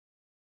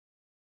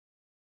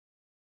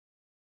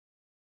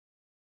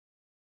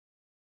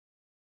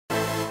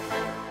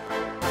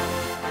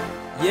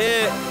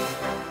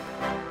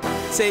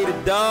Tay Da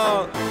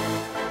Don.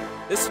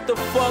 This what the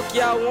fuck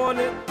y'all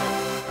wanted?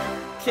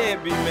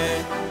 Can't be,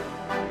 man.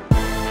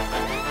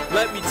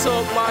 Let me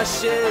talk my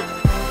shit.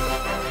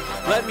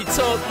 Let me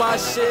talk my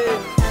shit.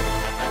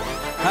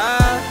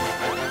 Huh?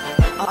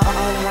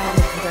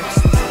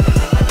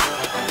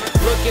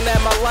 Looking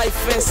at my life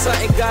and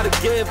something gotta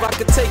give. I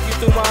could take you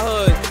through my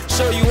hood,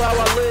 show you how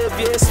I live.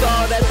 Yeah, it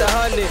start at the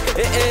 100,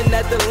 it end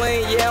at the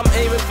lane. Yeah, I'm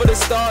aiming for the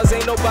stars,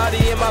 ain't nobody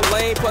in my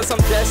lane. Plus I'm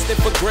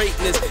destined for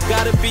greatness,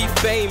 gotta be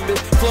famous.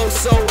 Flow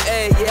so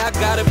ed, yeah, I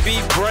gotta be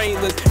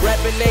brainless.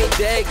 Rapping ain't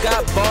dead,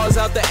 got bars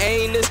out the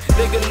anus.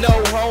 Nigga, no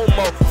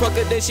homo, fuck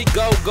her then she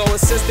go.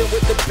 Assistant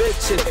with the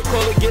bitches,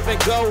 call it give and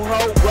go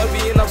ho.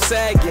 Rubby and I'm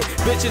sagging,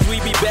 bitches we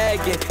be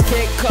bagging.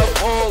 Can't cuff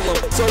all them,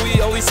 so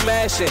we only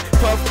smashing.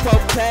 Puff, puff,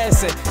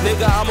 passing,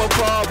 nigga, I'm a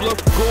problem.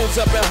 Goons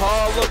up in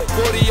Harlem,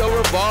 40 or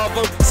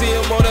revolver. See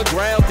him on the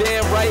ground,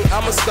 damn right,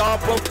 I'ma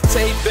stomp him.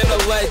 Tay been a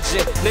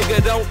legend,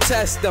 nigga, don't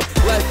test him.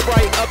 Left,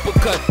 right,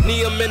 uppercut,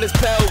 knee him in his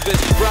pelvis.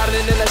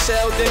 Riding in a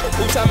Sheldon,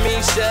 oops, I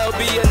mean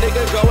Shelby. A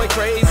nigga going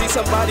crazy,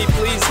 somebody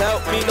please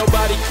help me.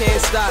 Nobody can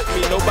stop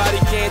me, nobody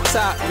can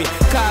top me.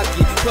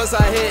 Cocky, plus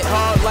I hit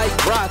hard like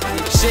Rocky.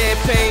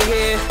 Champagne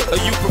here, or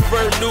you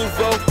prefer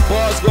Nouveau?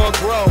 Bars gon'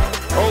 grow,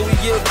 only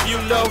if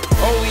you know,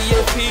 only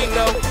if he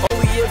know,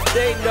 only if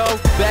they know.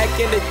 Back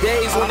in the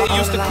days when they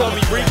used to call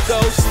me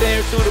Rico,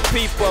 staring through the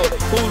peephole.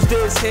 Who's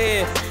this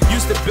here?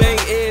 Used to bang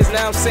ears,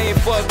 now I'm saying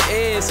fuck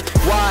ears.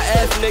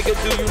 YF, nigga,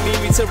 do you need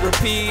me to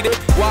repeat it?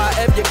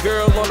 YF your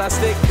girl on I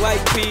stick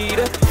like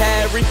Peter.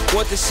 Harry,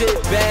 want the shit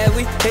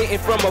badly. Hating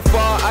from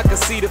afar, I can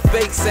see the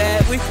fake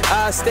sadly.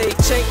 I stay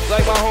chanked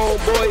like my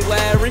homeboy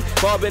Larry.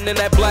 Bobbing in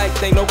that black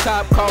thing, no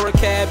cop car or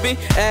cabbie.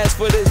 As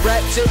for this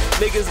rap shit,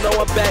 niggas know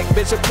I'm back,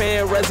 bitch,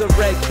 appearing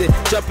resurrected.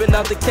 Jumping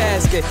out the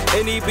casket,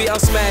 NEB I'm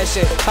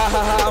smashing. Ha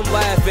ha ha, I'm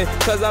laughing,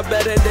 cause I'm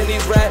better than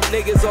these rap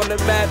niggas on the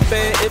map.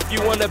 And if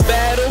you wanna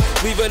battle,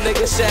 leave a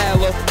nigga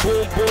shallow.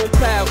 Boom, boom,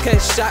 pow,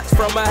 catch shots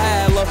from a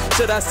halo.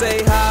 Should I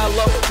say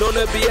hollow? Known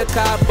to be a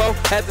capo.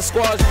 Had to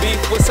squash beef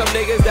with some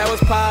niggas that was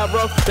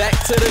pyro. Back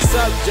to the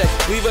subject,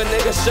 leave a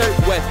nigga shirt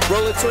wet.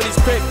 Rollin' 20s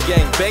crip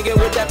gang, banging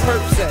with that perp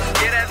set.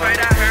 Yeah, that's right,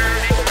 I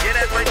heard it. Yeah,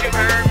 that's right, you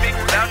heard me.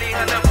 Bounty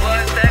on the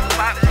blood, that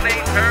pops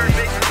name heard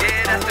me.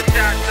 Yeah, that's the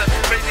shotster,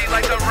 crazy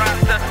like a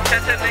roster.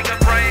 Catch a nigga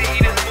brain,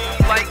 eat his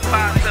food like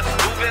pasta.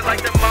 Moving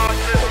like the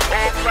monster,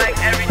 all black,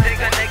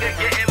 everything a nigga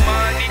getting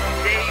money.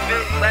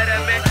 David, let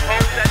him in,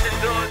 hoes at the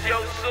doors,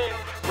 yo, soon.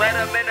 Let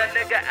him in, a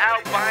nigga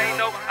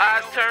albino.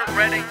 Eyes turn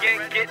red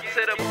again, get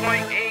to the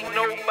point, ain't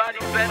nobody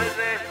better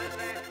than.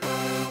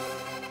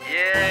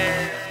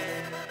 Yeah.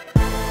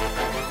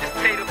 It's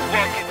Tay Da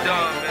fucking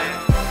Don, man.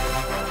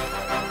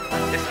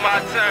 It's my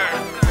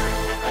turn.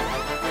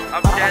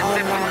 I'm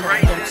destined for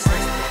greatness.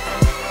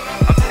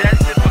 I'm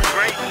destined for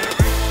greatness.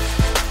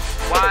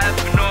 Why?